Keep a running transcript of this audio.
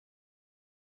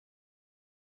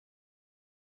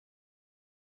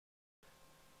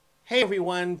Hey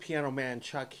everyone, Piano Man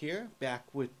Chuck here, back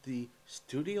with the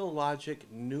StudioLogic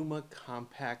Numa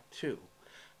Compact 2.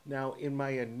 Now in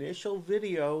my initial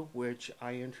video, which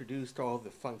I introduced all the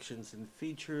functions and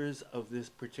features of this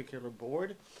particular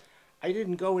board, I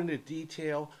didn't go into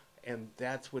detail, and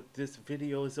that's what this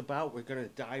video is about. We're going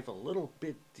to dive a little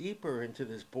bit deeper into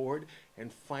this board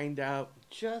and find out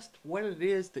just what it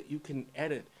is that you can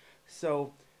edit.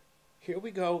 So here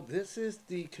we go. This is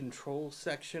the control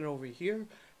section over here,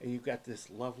 and you've got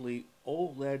this lovely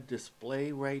OLED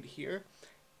display right here,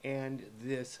 and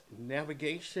this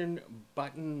navigation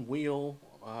button wheel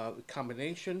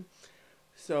combination.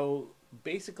 So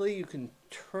basically you can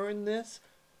turn this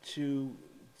to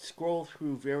scroll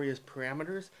through various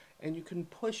parameters, and you can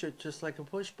push it just like a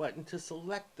push button to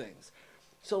select things.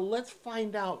 So let's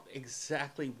find out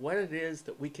exactly what it is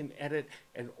that we can edit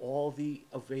and all the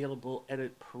available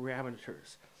edit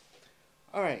parameters.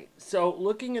 All right, so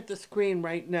looking at the screen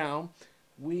right now,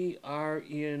 we are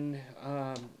in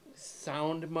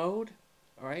sound mode.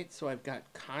 All right, so I've got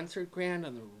concert grand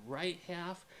on the right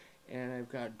half, and I've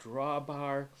got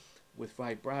drawbar with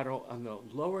vibrato on the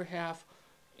lower half.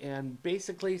 And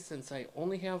basically, since I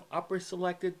only have upper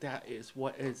selected, that is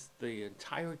what is the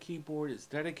entire keyboard is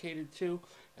dedicated to,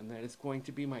 and that is going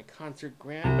to be my concert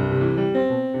grand.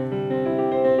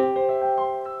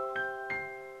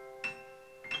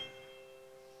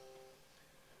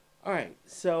 Alright,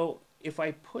 so if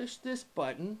I push this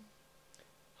button,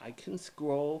 I can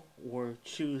scroll or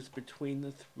choose between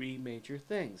the three major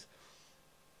things.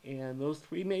 And those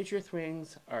three major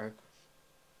things are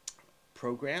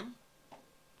program,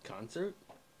 concert,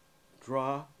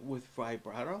 draw with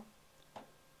vibrato.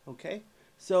 Okay,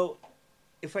 so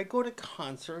if I go to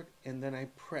concert and then I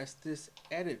press this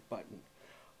edit button,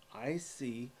 I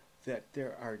see that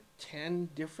there are 10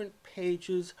 different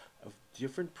pages of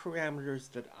different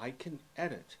parameters that I can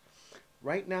edit.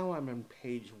 Right now I'm on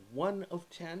page 1 of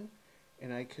 10,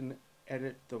 and I can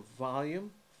edit the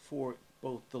volume for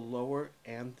both the lower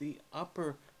and the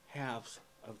upper halves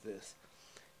of this.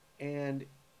 And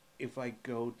if I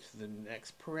go to the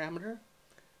next parameter,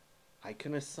 I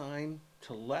can assign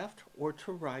to left or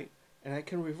to right, and I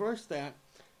can reverse that.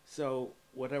 So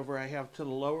whatever I have to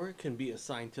the lower can be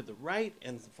assigned to the right,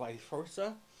 and vice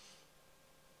versa.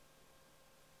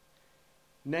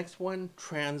 Next one,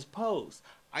 transpose.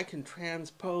 I can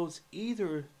transpose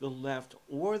either the left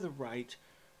or the right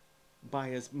by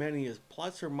as many as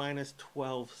plus or minus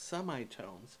 12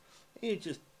 semitones. And you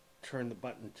just turn the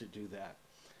button to do that.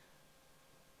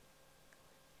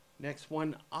 Next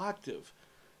one, octave.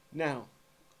 Now,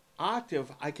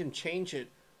 octave, I can change it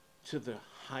to the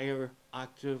higher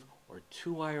octave, or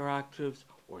 2 higher octaves,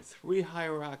 or 3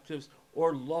 higher octaves,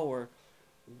 or lower,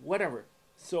 whatever.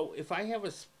 So if I have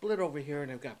a split over here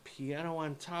and I've got piano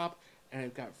on top and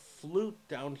I've got flute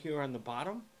down here on the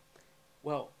bottom,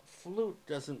 well, flute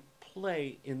doesn't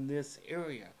play in this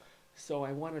area. So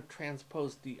I want to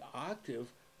transpose the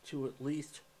octave to at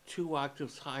least 2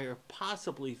 octaves higher,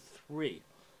 possibly 3.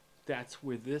 That's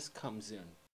where this comes in.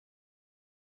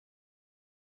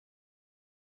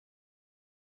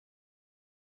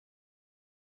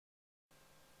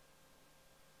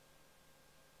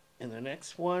 And the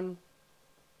next one,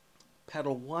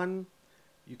 pedal 1,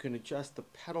 you can adjust the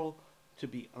pedal to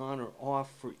be on or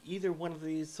off for either one of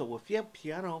these. So if you have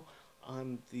piano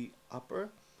on the upper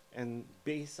and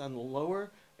bass on the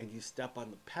lower, and you step on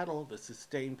the pedal, the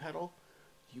sustain pedal,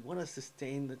 you want to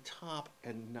sustain the top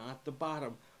and not the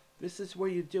bottom. This is where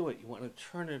you do it. You want to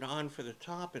turn it on for the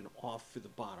top and off for the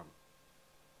bottom.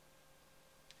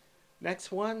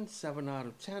 Next one, 7 out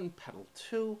of 10, pedal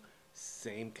 2,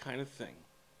 same kind of thing.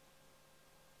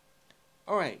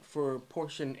 Alright, for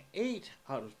portion 8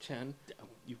 out of 10,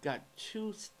 you've got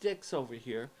 2 sticks over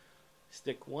here,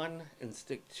 stick 1 and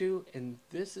stick 2, and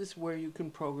this is where you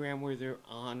can program where they're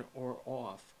on or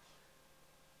off.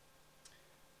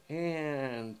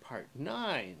 And part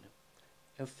 9,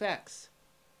 effects.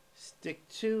 Stick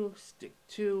 2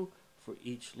 for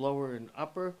each lower and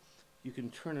upper. You can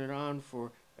turn it on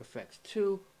for effects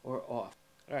 2 or off.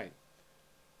 Alright,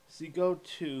 so you go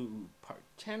to part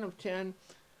 10 of 10,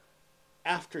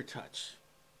 aftertouch.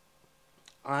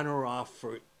 On or off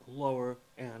for lower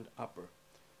and upper.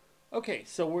 Okay,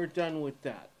 so we're done with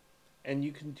that. And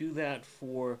you can do that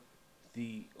for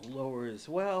the lower as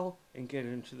well and get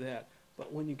into that.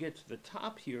 But when you get to the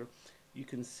top here, you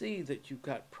can see that you've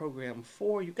got program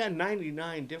 4. You've got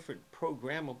 99 different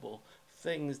programmable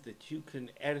things that you can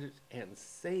edit and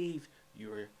save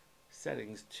your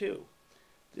settings to.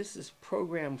 This is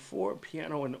program 4,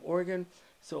 piano and organ.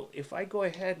 So if I go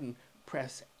ahead and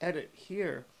press edit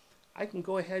here, I can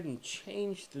go ahead and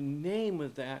change the name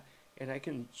of that and I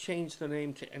can change the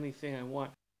name to anything I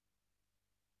want.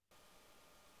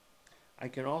 I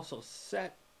can also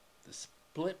set the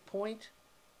split point.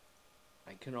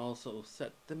 I can also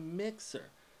set the mixer.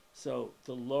 So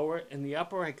the lower and the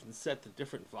upper I can set the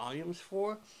different volumes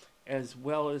for, as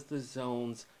well as the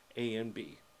zones A and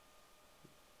B.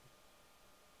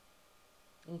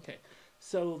 Okay,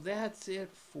 so that's it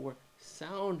for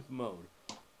sound mode.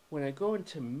 When I go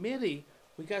into MIDI,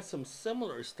 we got some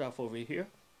similar stuff over here.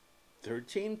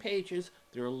 13 pages,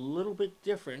 they're a little bit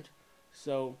different.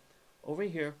 So over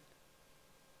here,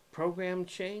 program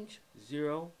change,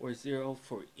 0 or 0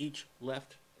 for each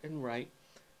left and right.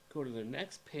 Go to the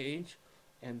next page,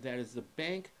 and that is the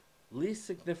bank least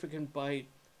significant byte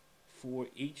for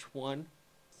each one.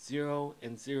 0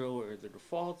 and 0 are the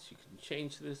defaults. You can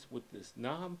change this with this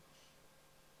knob.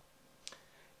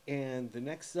 And the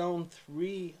next zone,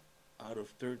 3 out of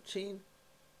 13.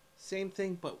 Same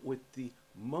thing, but with the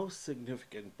most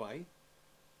significant byte.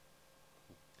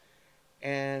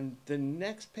 And the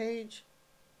next page,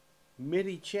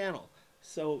 MIDI channel.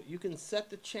 So you can set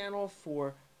the channel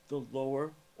for the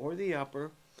lower or the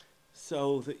upper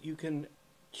so that you can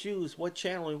choose what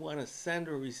channel you want to send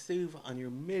or receive on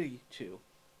your MIDI to.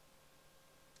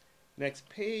 Next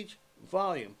page,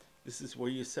 volume. This is where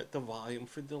you set the volume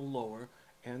for the lower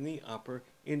and the upper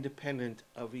independent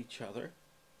of each other.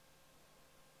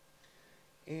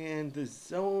 And the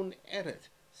zone edit.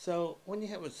 So when you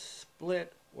have a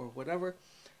split or whatever,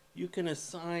 you can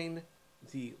assign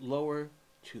the lower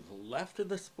to the left of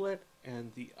the split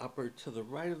and the upper to the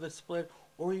right of the split,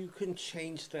 or you can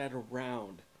change that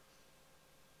around.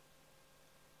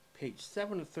 Page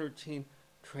 7 of 13,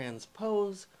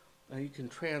 transpose. Now you can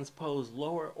transpose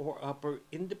lower or upper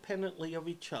independently of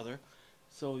each other,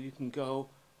 so you can go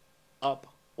up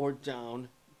or down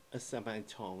a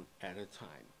semitone at a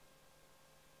time.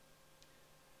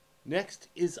 Next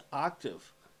is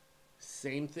octave.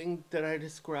 Same thing that I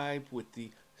described with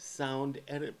the sound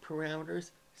edit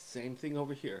parameters, same thing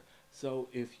over here. So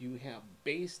if you have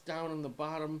bass down on the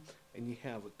bottom and you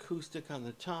have acoustic on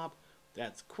the top,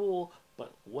 that's cool,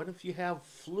 but what if you have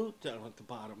flute down at the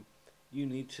bottom? You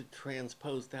need to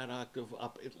transpose that octave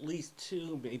up at least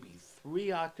 2, maybe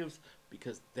 3 octaves,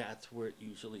 because that's where it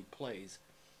usually plays.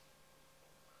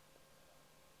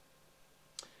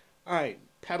 Alright,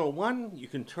 pedal 1, you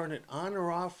can turn it on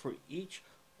or off for each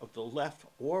of the left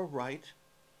or right.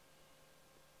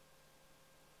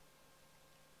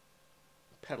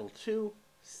 Pedal 2,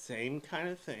 same kind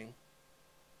of thing.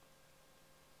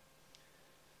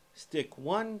 Stick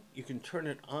 1, you can turn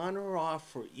it on or off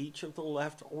for each of the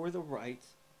left or the right.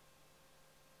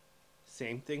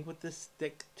 Same thing with the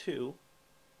stick 2.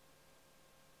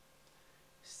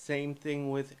 Same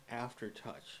thing with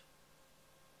aftertouch.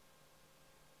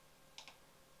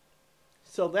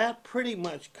 So that pretty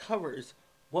much covers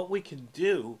what we can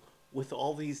do with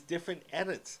all these different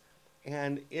edits.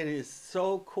 And it is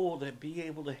so cool to be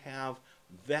able to have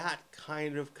that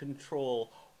kind of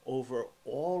control over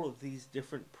all of these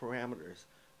different parameters.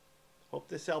 Hope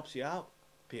this helps you out.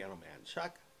 Piano Man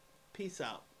Chuck, peace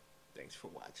out. Thanks for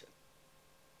watching.